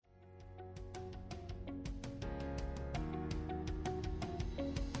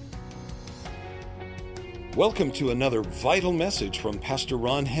Welcome to another vital message from Pastor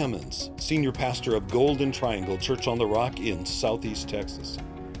Ron Hemmons, Senior Pastor of Golden Triangle Church on the Rock in Southeast Texas.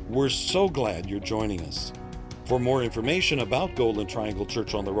 We're so glad you're joining us. For more information about Golden Triangle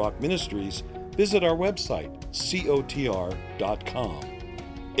Church on the Rock Ministries, visit our website, cotr.com.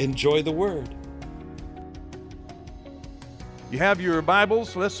 Enjoy the Word. You have your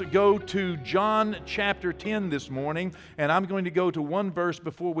Bibles. Let's go to John chapter 10 this morning, and I'm going to go to one verse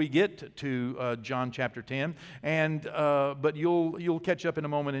before we get to John chapter 10, but you'll catch up in a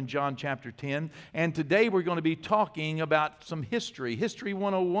moment in John chapter 10. And today we're going to be talking about some History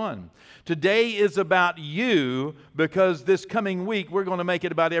 101. Today is about you, because this coming week we're going to make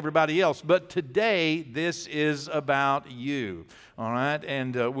it about everybody else, but today this is about you. All right,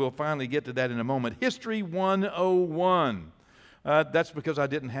 and we'll finally get to that in a moment. History 101. That's because I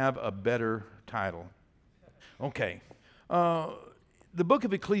didn't have a better title. Okay. The book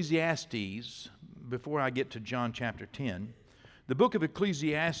of Ecclesiastes, before I get to John chapter 10, the book of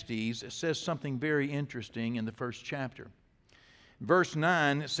Ecclesiastes says something very interesting in the first chapter. Verse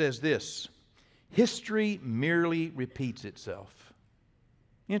 9 says this: history merely repeats itself.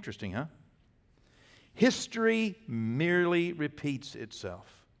 Interesting, huh? History merely repeats itself.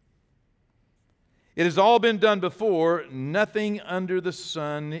 It has all been done before. Nothing under the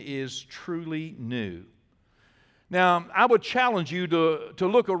sun is truly new. Now, I would challenge you to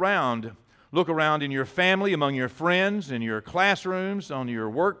look around. Look around in your family, among your friends, in your classrooms, on your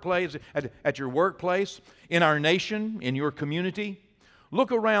workplace, at your workplace, in our nation, in your community.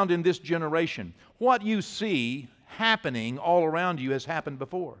 Look around in this generation. What you see happening all around you has happened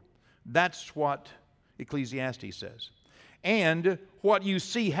before. That's what Ecclesiastes says. And what you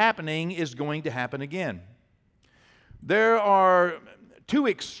see happening is going to happen again. There are two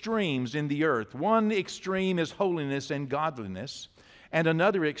extremes in the earth. One extreme is holiness and godliness, and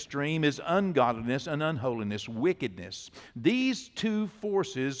another extreme is ungodliness and unholiness, wickedness. These two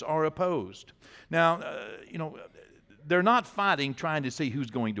forces are opposed. Now, they're not fighting trying to see who's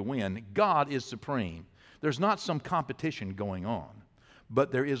going to win. God is supreme. There's not some competition going on,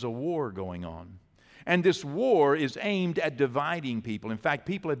 but there is a war going on. And this war is aimed at dividing people. In fact,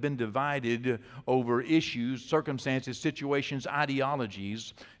 people have been divided over issues, circumstances, situations,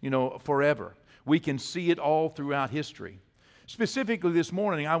 ideologies, forever. We can see it all throughout history. Specifically this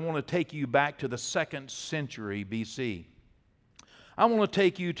morning, I want to take you back to the 2nd century BC. I want to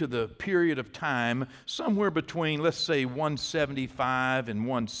take you to the period of time somewhere between, let's say, 175 and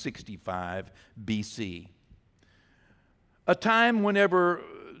 165 BC. A time whenever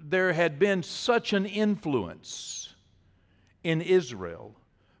there had been such an influence in Israel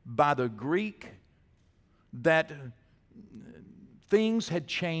by the Greek that things had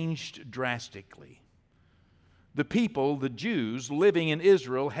changed drastically. The people, the Jews living in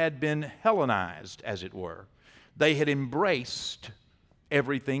Israel, had been Hellenized, as it were. They had embraced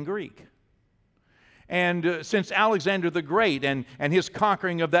everything Greek. And since Alexander the Great and his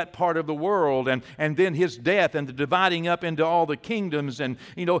conquering of that part of the world and then his death and the dividing up into all the kingdoms, and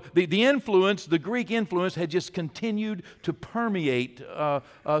the influence, the Greek influence had just continued to permeate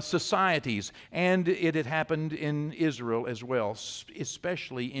societies. And it had happened in Israel as well,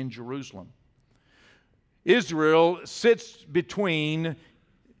 especially in Jerusalem. Israel sits between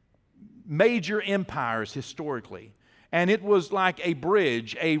major empires historically. And it was like a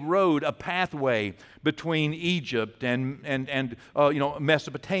bridge, a road, a pathway between Egypt and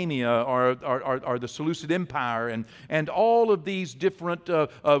Mesopotamia or the Seleucid Empire. And all of these different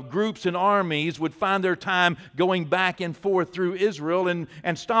groups and armies would find their time going back and forth through Israel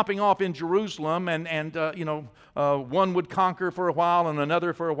and stopping off in Jerusalem. One would conquer for a while and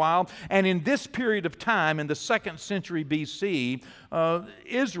another for a while. And in this period of time, in the 2nd century BC,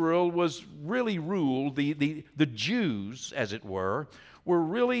 Israel was really ruled, the Jews, as it were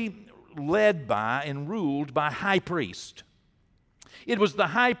really led by and ruled by high priest. It was the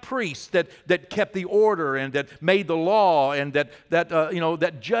high priest that kept the order and that made the law and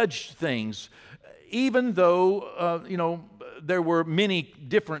that judged things. Even though, there were many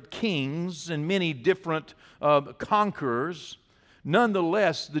different kings and many different conquerors,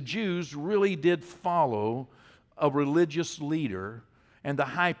 nonetheless, the Jews really did follow a religious leader, and the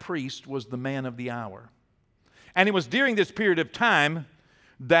high priest was the man of the hour. And it was during this period of time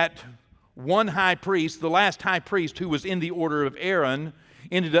that one high priest, the last high priest who was in the order of Aaron,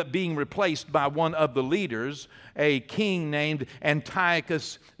 ended up being replaced by one of the leaders, a king named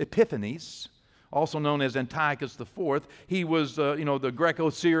Antiochus Epiphanes, also known as Antiochus IV. He was, the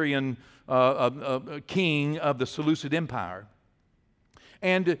Greco-Syrian king of the Seleucid Empire.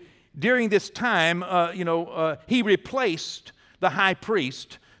 And during this time, he replaced the high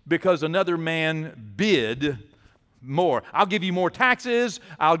priest because another man bid more. I'll give you more taxes.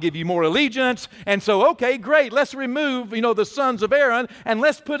 I'll give you more allegiance. And so, okay, great. Let's remove, the sons of Aaron, and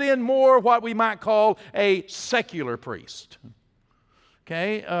let's put in more what we might call a secular priest.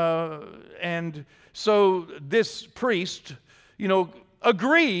 Okay? And so this priest,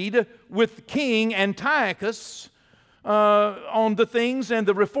 agreed with King Antiochus on the things and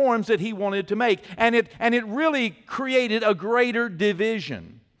the reforms that he wanted to make. And it really created a greater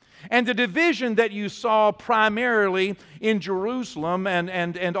division. And the division that you saw primarily in Jerusalem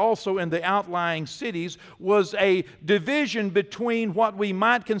and also in the outlying cities was a division between what we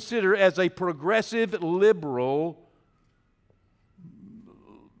might consider as a progressive liberal,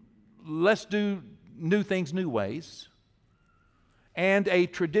 let's do new things new ways, and a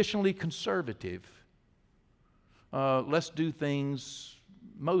traditionally conservative, let's do things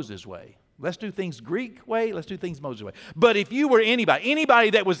Moses' way. Let's do things Greek way, let's do things Moses' way. But if you were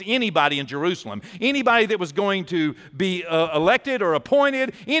anybody that was anybody in Jerusalem, anybody that was going to be elected or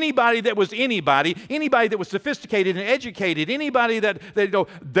appointed, anybody that was sophisticated and educated, anybody that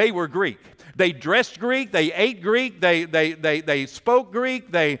they were Greek. They dressed Greek, they ate Greek, they spoke Greek,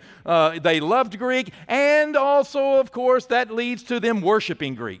 they loved Greek, and also, of course, that leads to them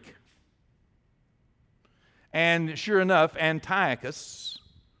worshiping Greek. And sure enough, Antiochus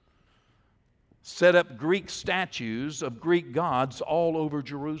set up Greek statues of Greek gods all over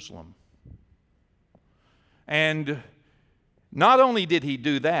Jerusalem. And not only did he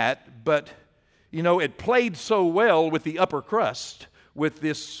do that, but, it played so well with the upper crust, with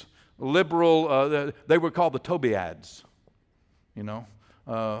this liberal, they were called the Tobiads.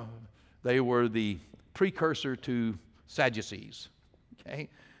 They were the precursor to Sadducees, okay?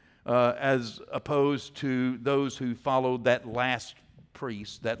 As opposed to those who followed that last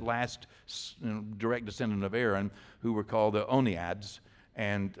priest, that last direct descendant of Aaron, who were called the Oniads,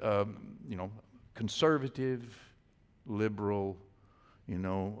 and conservative, liberal,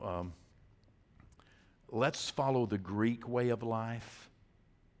 let's follow the Greek way of life.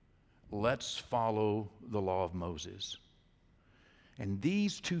 Let's follow the law of Moses. And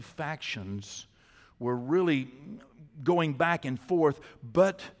these two factions were really going back and forth,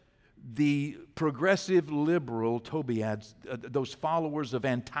 but the progressive liberal Tobiads, those followers of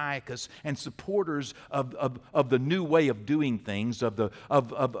Antiochus and supporters of the new way of doing things, come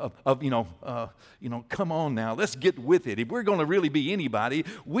on now, let's get with it. If we're going to really be anybody,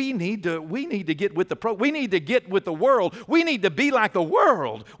 we need to get with we need to get with the world. We need to be like the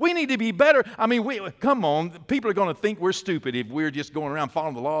world. We need to be better. Come on, people are going to think we're stupid if we're just going around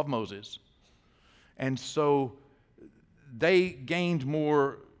following the law of Moses. And so they gained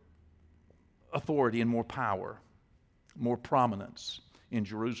more authority and more power, more prominence in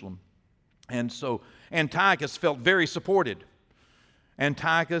Jerusalem. And so Antiochus felt very supported.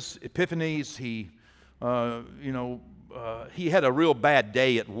 Antiochus Epiphanes, he had a real bad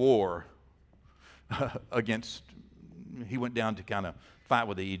day at war he went down to kind of fight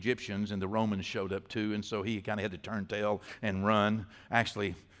with the Egyptians, and the Romans showed up too, and so he kind of had to turn tail and run,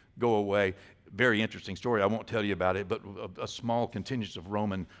 actually go away. Very interesting story. I won't tell you about it, but a small contingent of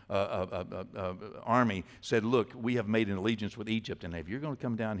Roman army said, look, we have made an allegiance with Egypt, and if you're going to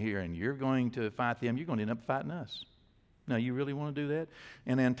come down here and you're going to fight them, you're going to end up fighting us. Now, you really want to do that?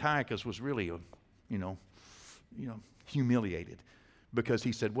 And Antiochus was really, humiliated, because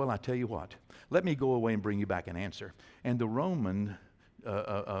he said, well, I tell you what, let me go away and bring you back an answer. And the Roman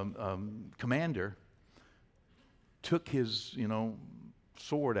commander took his,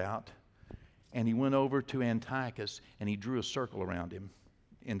 sword out, and he went over to Antiochus, and he drew a circle around him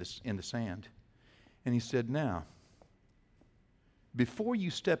in the sand. And he said, now, before you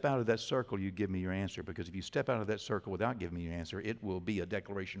step out of that circle, you give me your answer, because if you step out of that circle without giving me your answer, it will be a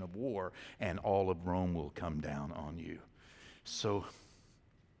declaration of war, and all of Rome will come down on you. So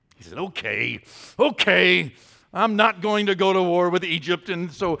he said, okay, I'm not going to go to war with Egypt. And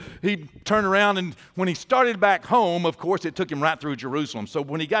so he turned around, and when he started back home, of course, it took him right through Jerusalem. So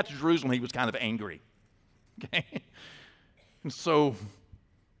when he got to Jerusalem, he was kind of angry. Okay? And so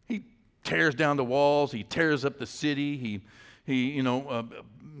he tears down the walls. He tears up the city. He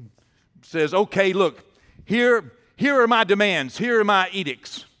says, okay, look, here are my demands. Here are my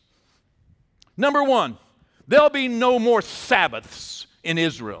edicts. Number one, there'll be no more Sabbaths in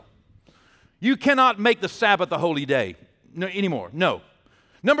Israel. You cannot make the Sabbath a holy day anymore. No.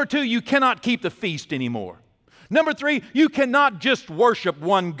 Number two, you cannot keep the feast anymore. Number three, you cannot just worship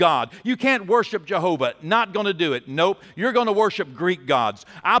one God. You can't worship Jehovah. Not going to do it. Nope. You're going to worship Greek gods.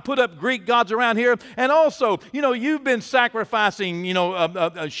 I'll put up Greek gods around here. And also, you've been sacrificing,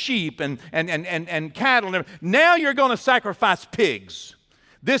 sheep and cattle. Now you're going to sacrifice pigs.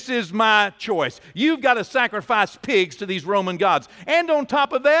 This is my choice. You've got to sacrifice pigs to these Roman gods. And on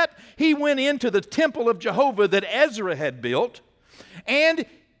top of that, he went into the temple of Jehovah that Ezra had built, and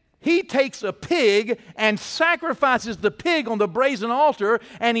he takes a pig and sacrifices the pig on the brazen altar,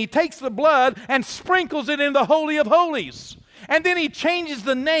 and he takes the blood and sprinkles it in the Holy of Holies. And then he changes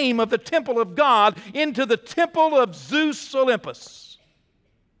the name of the temple of God into the temple of Zeus Olympus.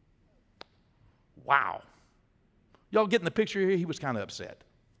 Wow. Y'all getting the picture here? He was kind of upset.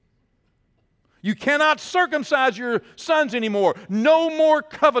 You cannot circumcise your sons anymore. No more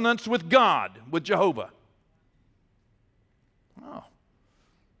covenants with God, with Jehovah. Oh.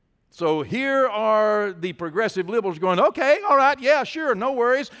 So here are the progressive liberals going, okay, all right, yeah, sure, no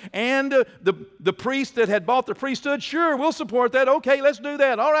worries. And the priest that had bought the priesthood, sure, we'll support that. Okay, let's do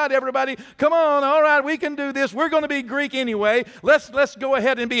that. All right, everybody, come on. All right, we can do this. We're going to be Greek anyway. Let's go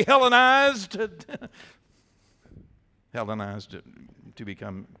ahead and be Hellenized. Hellenized to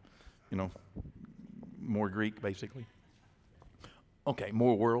become, more Greek, basically. Okay,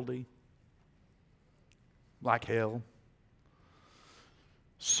 more worldly. Like hell.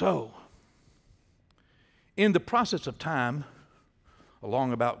 So, in the process of time,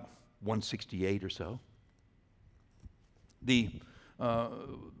 along about 168 or so, the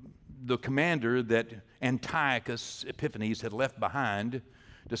commander that Antiochus Epiphanes had left behind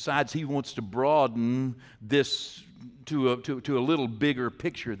decides he wants to broaden this to a little bigger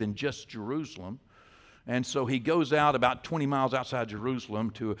picture than just Jerusalem. And so he goes out about 20 miles outside Jerusalem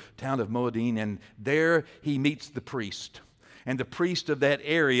to a town of Modin, and there he meets the priest. And the priest of that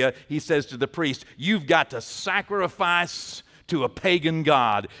area, he says to the priest, you've got to sacrifice to a pagan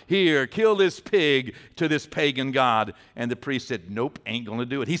god. Here, kill this pig to this pagan god. And the priest said, nope, ain't going to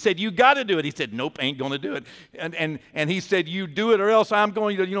do it. He said, you got to do it. He said, nope, ain't going to do it. And he said, you do it or else I'm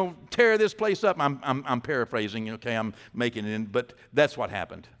going to, tear this place up. I'm paraphrasing, okay, I'm making it in, but that's what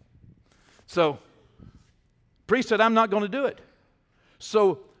happened. So, priest said, I'm not going to do it.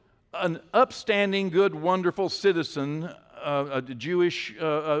 So, an upstanding, good, wonderful citizen, a Jewish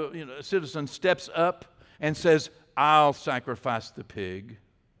citizen, steps up and says, I'll sacrifice the pig.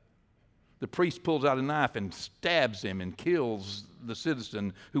 The priest pulls out a knife and stabs him and kills the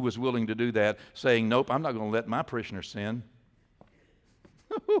citizen who was willing to do that, saying, nope, I'm not going to let my parishioner sin.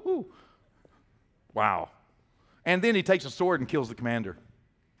 Wow. And then he takes a sword and kills the commander.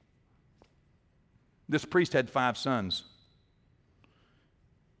 This priest had 5 sons.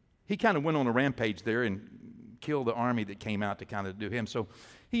 He kind of went on a rampage there and killed the army that came out to kind of do him. So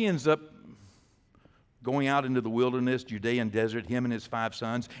he ends up going out into the wilderness, Judean desert, him and his 5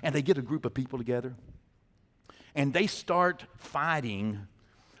 sons, and they get a group of people together. And they start fighting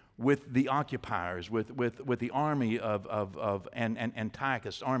with the occupiers, with the army of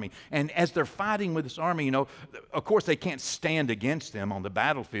Antiochus' army. And as they're fighting with this army, of course they can't stand against them on the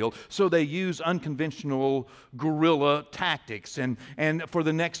battlefield, so they use unconventional guerrilla tactics. And for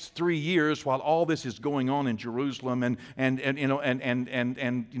the next 3 years, while all this is going on in Jerusalem,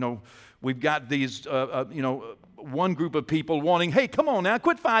 we've got these, one group of people wanting, hey, come on now,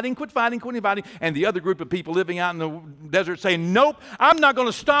 quit fighting. And the other group of people living out in the desert saying, nope, I'm not going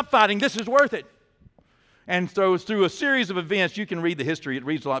to stop fighting. This is worth it. And so through a series of events, you can read the history. It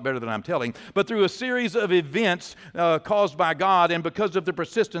reads a lot better than I'm telling. But through a series of events caused by God, and because of the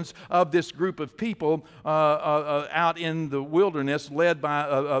persistence of this group of people out in the wilderness, led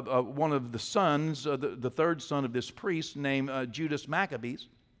by one of the sons, the third son of this priest named Judas Maccabees,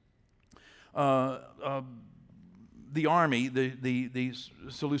 the army, the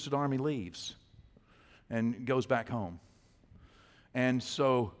Seleucid army leaves and goes back home. And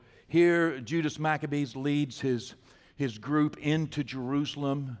so here Judas Maccabees leads his group into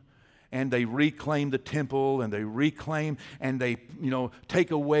Jerusalem, and they reclaim the temple, and they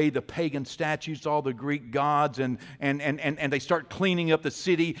take away the pagan statues, all the Greek gods, and they start cleaning up the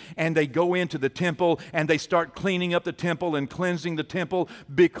city, and they go into the temple, and they start cleaning up the temple and cleansing the temple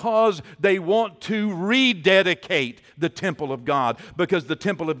because they want to rededicate the temple of God, because the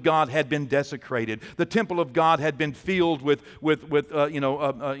temple of God had been desecrated. The temple of God had been filled with what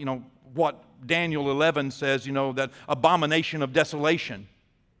Daniel 11 says, that abomination of desolation.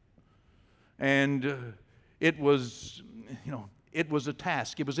 And it was a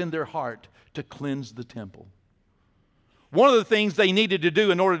task. It was in their heart to cleanse the temple. One of the things they needed to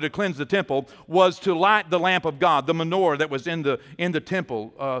do in order to cleanse the temple was to light the lamp of God, the menorah that was in the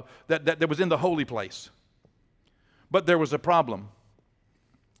temple, that was in the holy place. But there was a problem.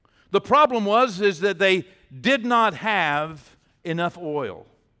 The problem is that they did not have enough oil.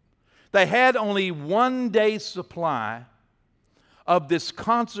 They had only 1 day's supply of this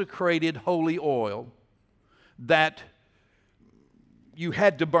consecrated holy oil that you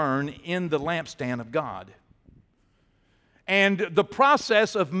had to burn in the lampstand of God. And the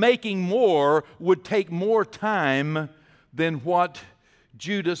process of making more would take more time than what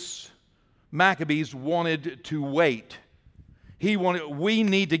Judas Maccabees wanted to wait. We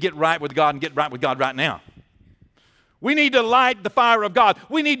need to get right with God and get right with God right now. We need to light the fire of God.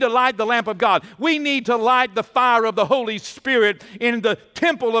 We need to light the lamp of God. We need to light the fire of the Holy Spirit in the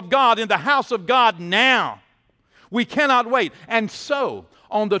temple of God, in the house of God now. We cannot wait. And so,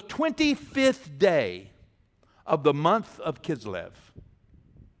 on the 25th day of the month of Kislev,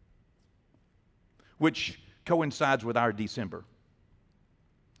 which coincides with our December,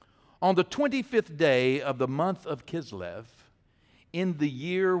 on the 25th day of the month of Kislev, in the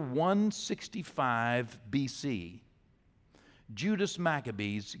year 165 BC, Judas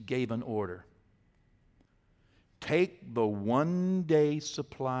Maccabees gave an order. Take the 1-day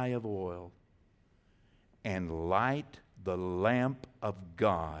supply of oil and light the lamp of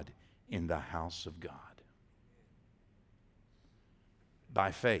God in the house of God.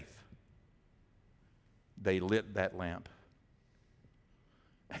 By faith, they lit that lamp.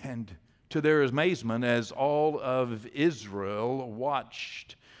 And to their amazement, as all of Israel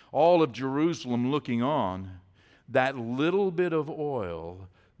watched, all of Jerusalem looking on, that little bit of oil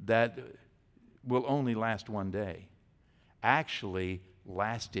that will only last one day actually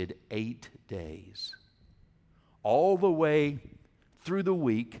lasted 8 days. All the way through the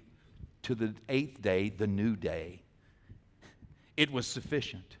week to the 8th day, the new day. It was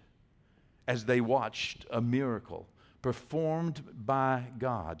sufficient as they watched a miracle performed by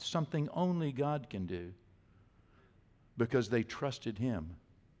God, something only God can do, because they trusted Him.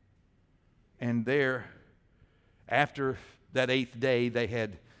 And there, after that 8th day, they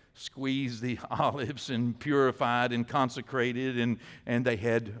had squeezed the olives and purified and consecrated, and they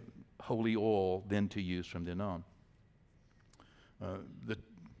had holy oil then to use from then on.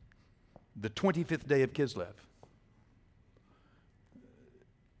 The 25th day of Kislev.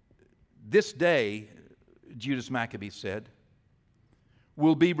 This day, Judas Maccabees said,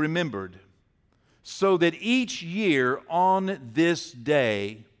 will be remembered, so that each year on this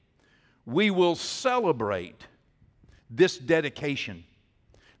day we will celebrate this dedication,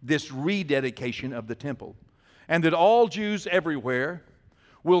 this rededication of the temple, and that all Jews everywhere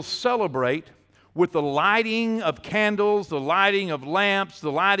will celebrate with the lighting of candles, the lighting of lamps,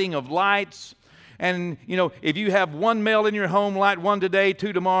 the lighting of lights. And, if you have 1 male in your home, light 1 today,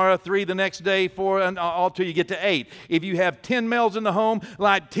 2 tomorrow, 3 the next day, 4, and all till you get to 8. If you have 10 males in the home,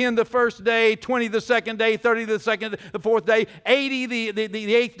 light 10 the first day, 20 the second day, 30 the fourth day, 80 the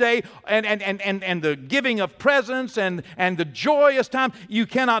 8th day, and the giving of presents and the joyous time. You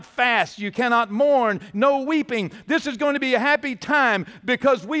cannot fast. You cannot mourn. No weeping. This is going to be a happy time,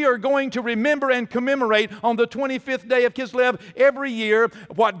 because we are going to remember and commemorate on the 25th day of Kislev every year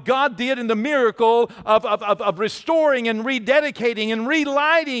what God did in the miracle of restoring and rededicating and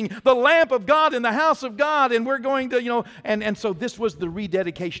relighting the lamp of God in the house of God. And we're going to, and so this was the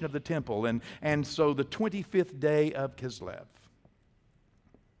rededication of the temple. And so the 25th day of Kislev,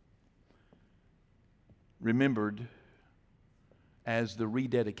 remembered as the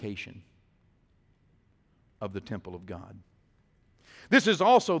rededication of the temple of God. This is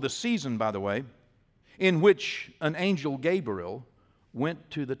also the season, by the way, in which an angel Gabriel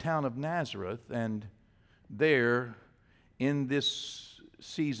went to the town of Nazareth, and there, in this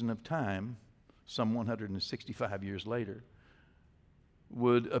season of time, some 165 years later,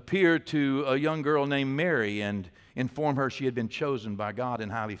 would appear to a young girl named Mary and inform her she had been chosen by God and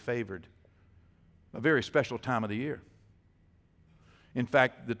highly favored. A very special time of the year. In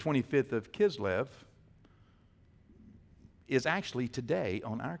fact, the 25th of Kislev is actually today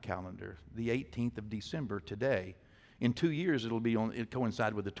on our calendar, the 18th of December today. In 2 years, it'll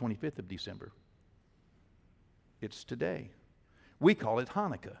coincide with the 25th of December. It's today. We call it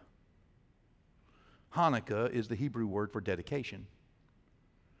Hanukkah. Hanukkah is the Hebrew word for dedication.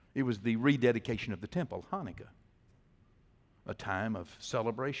 It was the rededication of the temple, Hanukkah, a time of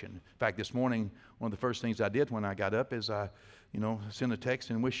celebration. In fact, this morning, one of the first things I did when I got up is I, sent a text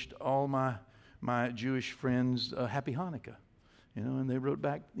and wished all my Jewish friends a happy Hanukkah. And they wrote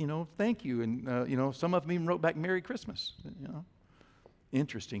back, thank you. And, some of them even wrote back Merry Christmas.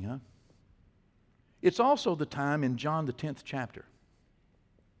 Interesting, huh? It's also the time in John the 10th chapter.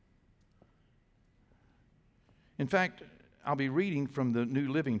 In fact, I'll be reading from the New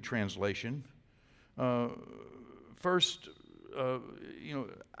Living Translation. First,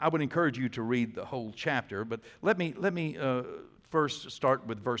 I would encourage you to read the whole chapter, but let me first start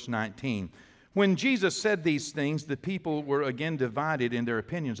with verse 19. When Jesus said these things, the people were again divided in their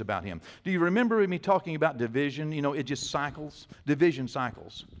opinions about him. Do you remember me talking about division? It just cycles, division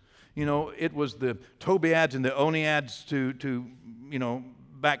cycles. It was the Tobiads and the Oniads to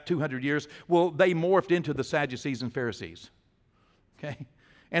back 200 years. Well, they morphed into the Sadducees and Pharisees. Okay?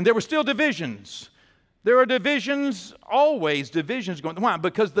 And there were still divisions. There are divisions, always divisions going. Why?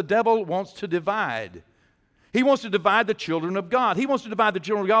 Because the devil wants to divide. He wants to divide the children of God. He wants to divide the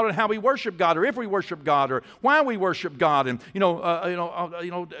children of God on how we worship God, or if we worship God, or why we worship God. And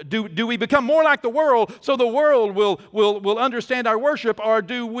do we become more like the world so the world will understand our worship, or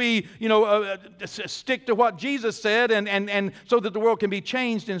do we stick to what Jesus said and so that the world can be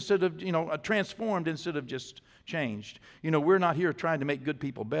changed instead of transformed instead of just changed? We're not here trying to make good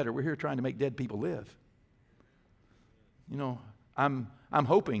people better. We're here trying to make dead people live. I'm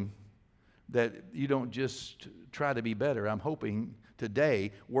hoping that you don't just try to be better. I'm hoping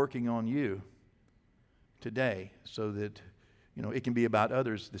today, working on you today, so that it can be about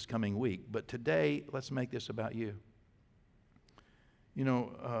others this coming week. But today, let's make this about you.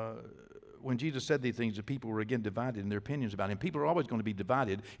 When Jesus said these things, the people were again divided in their opinions about him. People are always going to be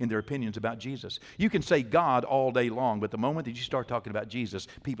divided in their opinions about Jesus. You can say God all day long, but the moment that you start talking about Jesus,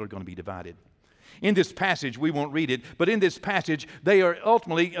 people are going to be divided. In this passage, we won't read it, but in this passage, they are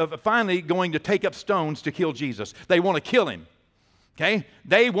ultimately, finally going to take up stones to kill Jesus. They want to kill him. Okay?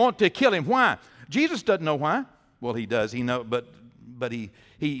 They want to kill him. Why? Jesus doesn't know why. Well, he does. He knows, but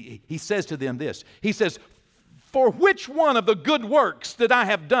he says to them this. He says, "For which one of the good works that I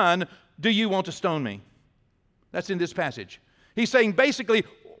have done do you want to stone me?" That's in this passage. He's saying basically,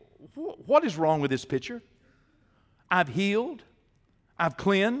 what is wrong with this picture? I've healed. I've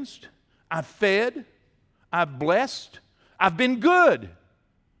cleansed. I've fed, I've blessed, I've been good,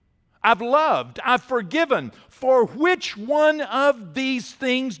 I've loved, I've forgiven. For which one of these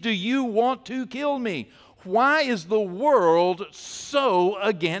things do you want to kill me? Why is the world so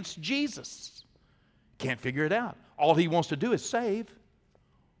against Jesus? Can't figure it out. All he wants to do is save.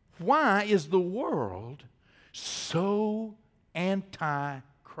 Why is the world so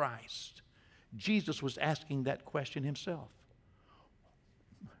anti-Christ? Jesus was asking that question himself.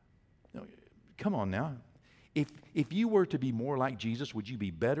 Come on now. If you were to be more like Jesus, would you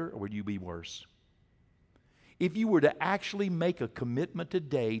be better or would you be worse? If you were to actually make a commitment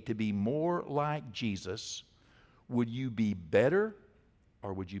today to be more like Jesus, would you be better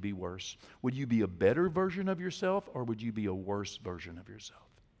or would you be worse? Would you be a better version of yourself or would you be a worse version of yourself?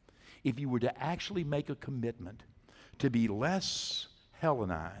 If you were to actually make a commitment to be less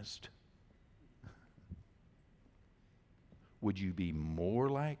Hellenized, would you be more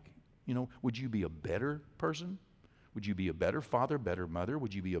like, would you be a better person? Would you be a better father, better mother?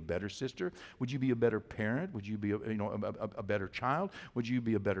 Would you be a better sister? Would you be a better parent? Would you be a better child? Would you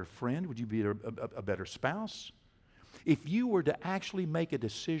be a better friend? Would you be a better spouse? If you were to actually make a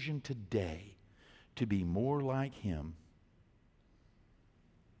decision today to be more like him,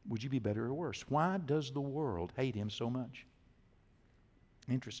 would you be better or worse? Why does the world hate him so much?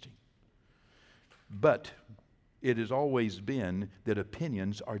 Interesting. But it has always been that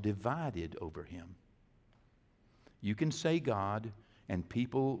opinions are divided over him. You can say God, and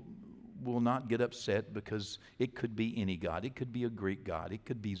people will not get upset because it could be any God. It could be a Greek God. It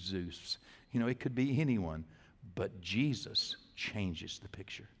could be Zeus. It could be anyone. But Jesus changes the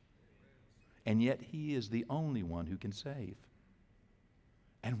picture. And yet he is the only one who can save.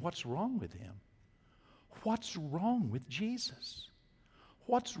 And what's wrong with him? What's wrong with Jesus?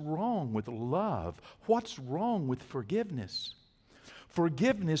 What's wrong with love? What's wrong with forgiveness?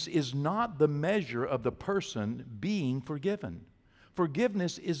 Forgiveness is not the measure of the person being forgiven.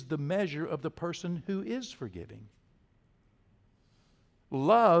 Forgiveness is the measure of the person who is forgiving.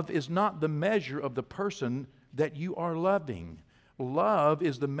 Love is not the measure of the person that you are loving. Love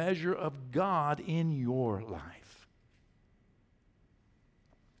is the measure of God in your life.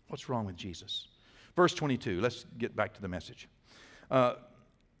 What's wrong with Jesus? Verse 22, let's get back to the message.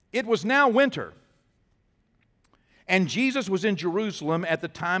 It was now winter, and Jesus was in Jerusalem at the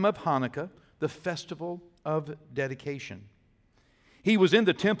time of Hanukkah, the festival of dedication. He was in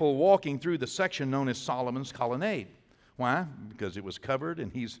the temple walking through the section known as Solomon's Colonnade. Why? Because it was covered,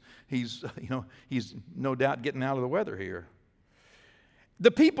 and he's no doubt getting out of the weather here.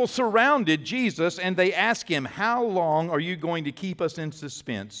 The people surrounded Jesus, and they asked him, "How long are you going to keep us in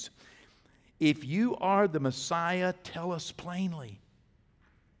suspense? If you are the Messiah, tell us plainly."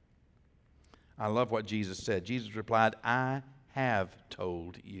 I love what Jesus said. Jesus replied, "I have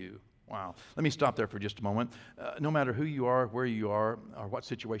told you." Wow. Let me stop there for just a moment. No matter who you are, where you are, or what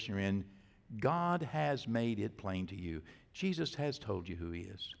situation you're in, God has made it plain to you. Jesus has told you who he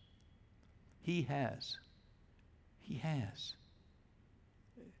is. He has. He has.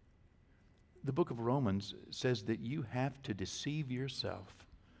 The book of Romans says that you have to deceive yourself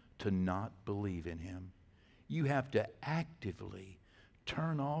to not believe in Him. You have to actively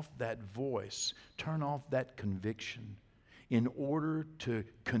turn off that voice, turn off that conviction in order to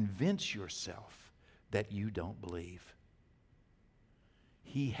convince yourself that you don't believe.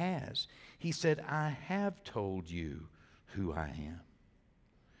 He has. He said, I have told you who I am,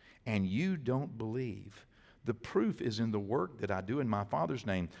 and you don't believe. The proof is in the work that I do in my Father's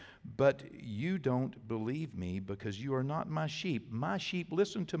name. But you don't believe me because you are not my sheep. My sheep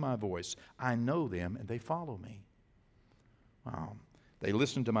listen to my voice. I know them and they follow me. Wow. They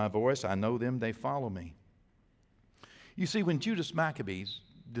listen to my voice. I know them. They follow me. You see, when Judas Maccabees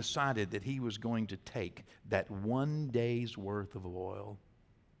decided that he was going to take that one day's worth of oil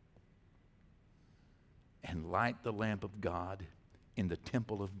and light the lamp of God in the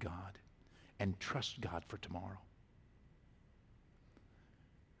temple of God, and trust God for tomorrow.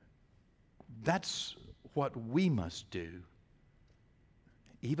 That's what we must do.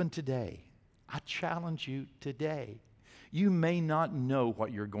 Even today, I challenge you today. You may not know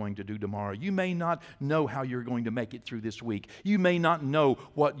what you're going to do tomorrow. You may not know how you're going to make it through this week. You may not know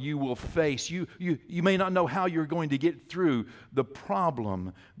what you will face. You may not know how you're going to get through the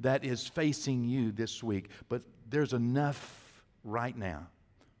problem that is facing you this week. But there's enough right now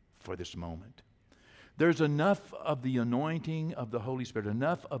for this moment. There's enough of the anointing of the Holy Spirit,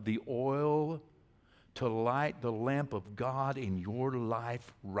 enough of the oil to light the lamp of God in your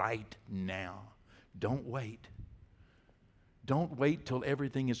life right now. Don't wait. Don't wait till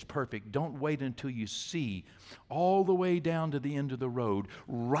everything is perfect. Don't wait until you see all the way down to the end of the road.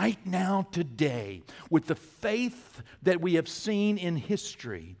 Right now, today, with the faith that we have seen in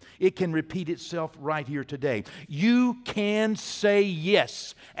history, it can repeat itself right here today. You can say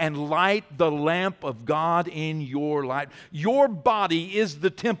yes and light the lamp of God in your life. Your body is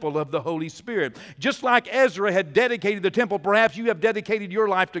the temple of the Holy Spirit. Just like Ezra had dedicated the temple, perhaps you have dedicated your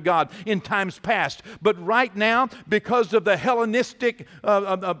life to God in times past. But right now, because of the Hellenistic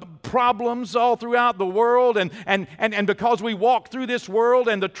problems all throughout the world, and because we walk through this world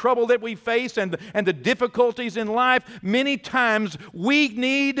and the trouble that we face and the difficulties in life, many times we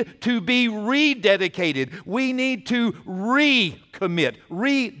need to be rededicated. We need to recommit,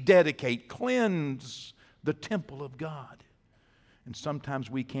 rededicate, cleanse the temple of God. And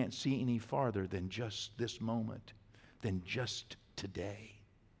sometimes we can't see any farther than just this moment, than just today.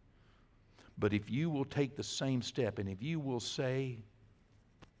 But if you will take the same step, and if you will say,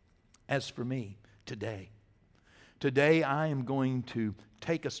 as for me, today I am going to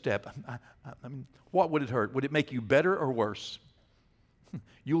take a step. I mean, what would it hurt? Would it make you better or worse?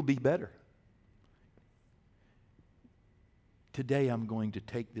 You'll be better. Today I'm going to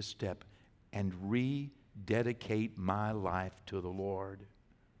take this step and rededicate my life to the Lord.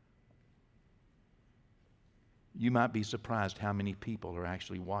 You might be surprised how many people are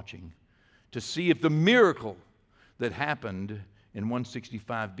actually watching to see if the miracle that happened in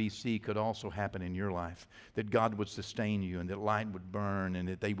 165 BC could also happen in your life, that God would sustain you and that light would burn and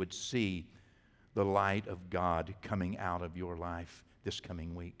that they would see the light of God coming out of your life this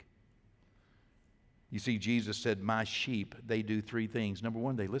coming week. You see, Jesus said, my sheep, they do three things. Number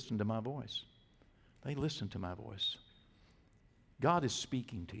one, they listen to my voice. They listen to my voice. God is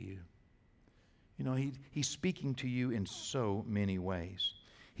speaking to you. You know, He's speaking to you in so many ways.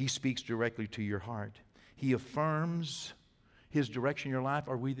 He speaks directly to your heart. He affirms His direction in your life,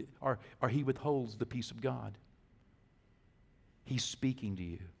 or He withholds the peace of God. He's speaking to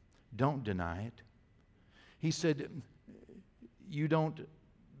you. Don't deny it. He said, you don't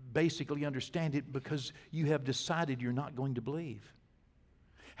basically understand it because you have decided you're not going to believe.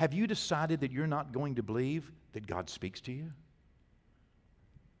 Have you decided that you're not going to believe that God speaks to you?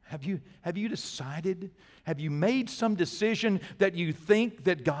 Have you decided? Have you made some decision that you think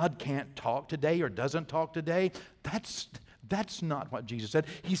that God can't talk today or doesn't talk today? That's not what Jesus said.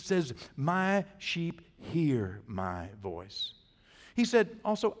 He says, my sheep hear my voice. He said,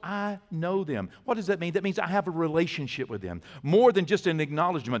 also, I know them. What does that mean? That means I have a relationship with them. More than just an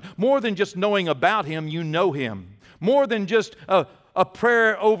acknowledgement. More than just knowing about Him, you know Him. More than just a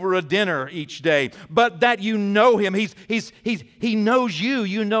prayer over a dinner each day, but that you know Him. He knows you.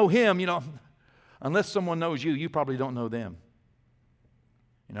 You know Him. You know, unless someone knows you, you probably don't know them.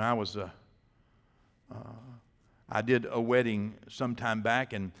 You know, I did a wedding some time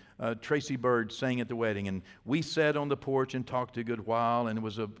back, and Tracy Bird sang at the wedding, and we sat on the porch and talked a good while, and it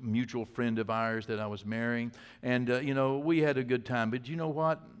was a mutual friend of ours that I was marrying, and you know, we had a good time. But you know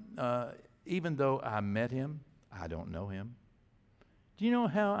what? Even though I met him, I don't know him. Do you know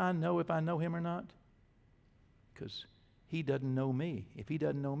how I know if I know him or not? Because he doesn't know me. If he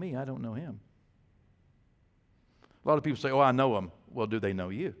doesn't know me, I don't know him. A lot of people say, oh, I know him. Well, do they know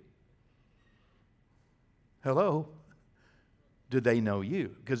you? Hello? Do they know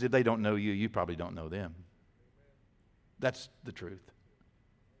you? Because if they don't know you, you probably don't know them. That's the truth.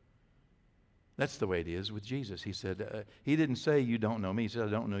 That's the way it is with Jesus. He said, he didn't say you don't know me. He said,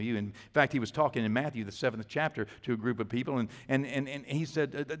 I don't know you. In fact, he was talking in Matthew, the 7th chapter, to a group of people. And he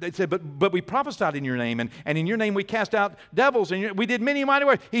said, they said, but we prophesied in your name. And in your name we cast out devils. And we did many mighty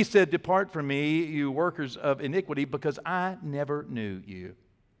works. He said, depart from me, you workers of iniquity, because I never knew you.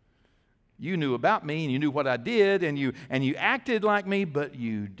 You knew about me, and you knew what I did, and you acted like me, but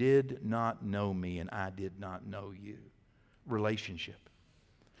you did not know me, and I did not know you. Relationship.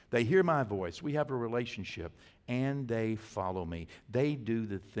 They hear my voice. We have a relationship, and they follow me. They do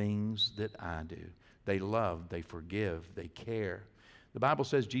the things that I do. They love, they forgive, they care. The Bible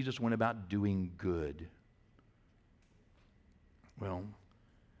says Jesus went about doing good. Well,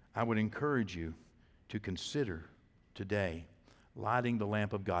 I would encourage you to consider today lighting the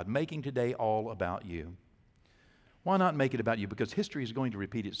lamp of God, making today all about you. Why not make it about you? Because history is going to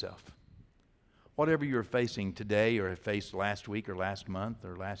repeat itself. Whatever you're facing today or have faced last week or last month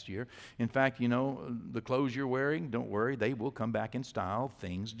or last year. In fact, you know, the clothes you're wearing, don't worry, they will come back in style.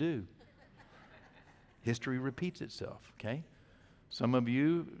 Things do. History repeats itself, okay? Some of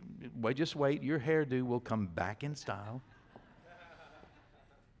you, just wait, your hairdo will come back in style.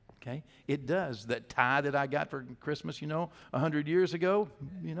 Okay? It does. That tie that I got for Christmas, 100 years ago,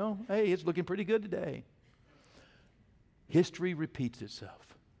 hey, it's looking pretty good today. History repeats itself.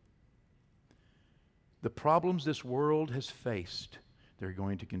 The problems this world has faced, they're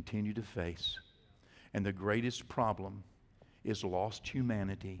going to continue to face. And the greatest problem is lost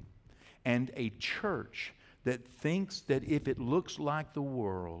humanity and a church that thinks that if it looks like the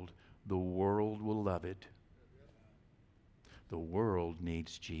world will love it. The world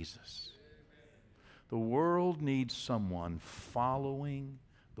needs Jesus. The world needs someone following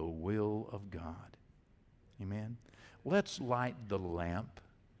the will of God. Amen? Let's light the lamp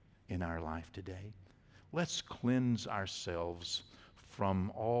in our life today. Let's cleanse ourselves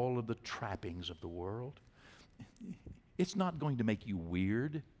from all of the trappings of the world. It's not going to make you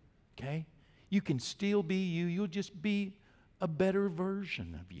weird, okay? You can still be you. You'll just be a better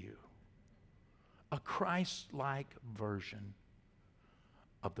version of you. A Christ-like version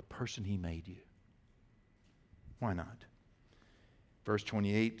of the person He made you. Why not? Verse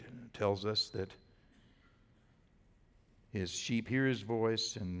 28 tells us that His sheep hear His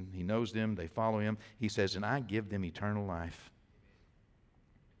voice, and He knows them, they follow Him. He says, and I give them eternal life,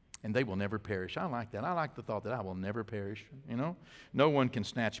 and they will never perish. I like that. I like the thought that I will never perish, No one can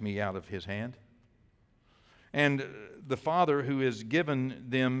snatch me out of His hand. And the Father who has given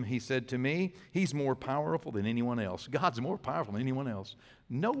them, He said to me, He's more powerful than anyone else. God's more powerful than anyone else.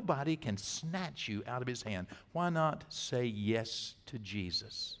 Nobody can snatch you out of His hand. Why not say yes to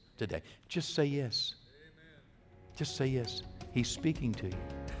Jesus today? Just say yes. Just say yes. He's speaking to you.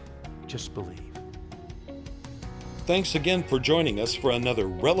 Just believe. Thanks again for joining us for another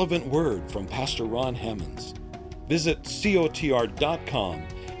relevant word from Pastor Ron Hammonds. Visit cotr.com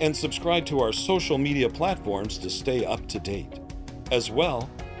and subscribe to our social media platforms to stay up to date. As well,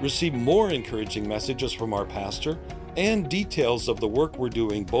 receive more encouraging messages from our pastor and details of the work we're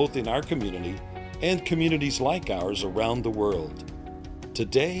doing both in our community and communities like ours around the world.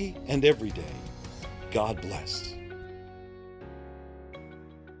 Today and every day, God bless.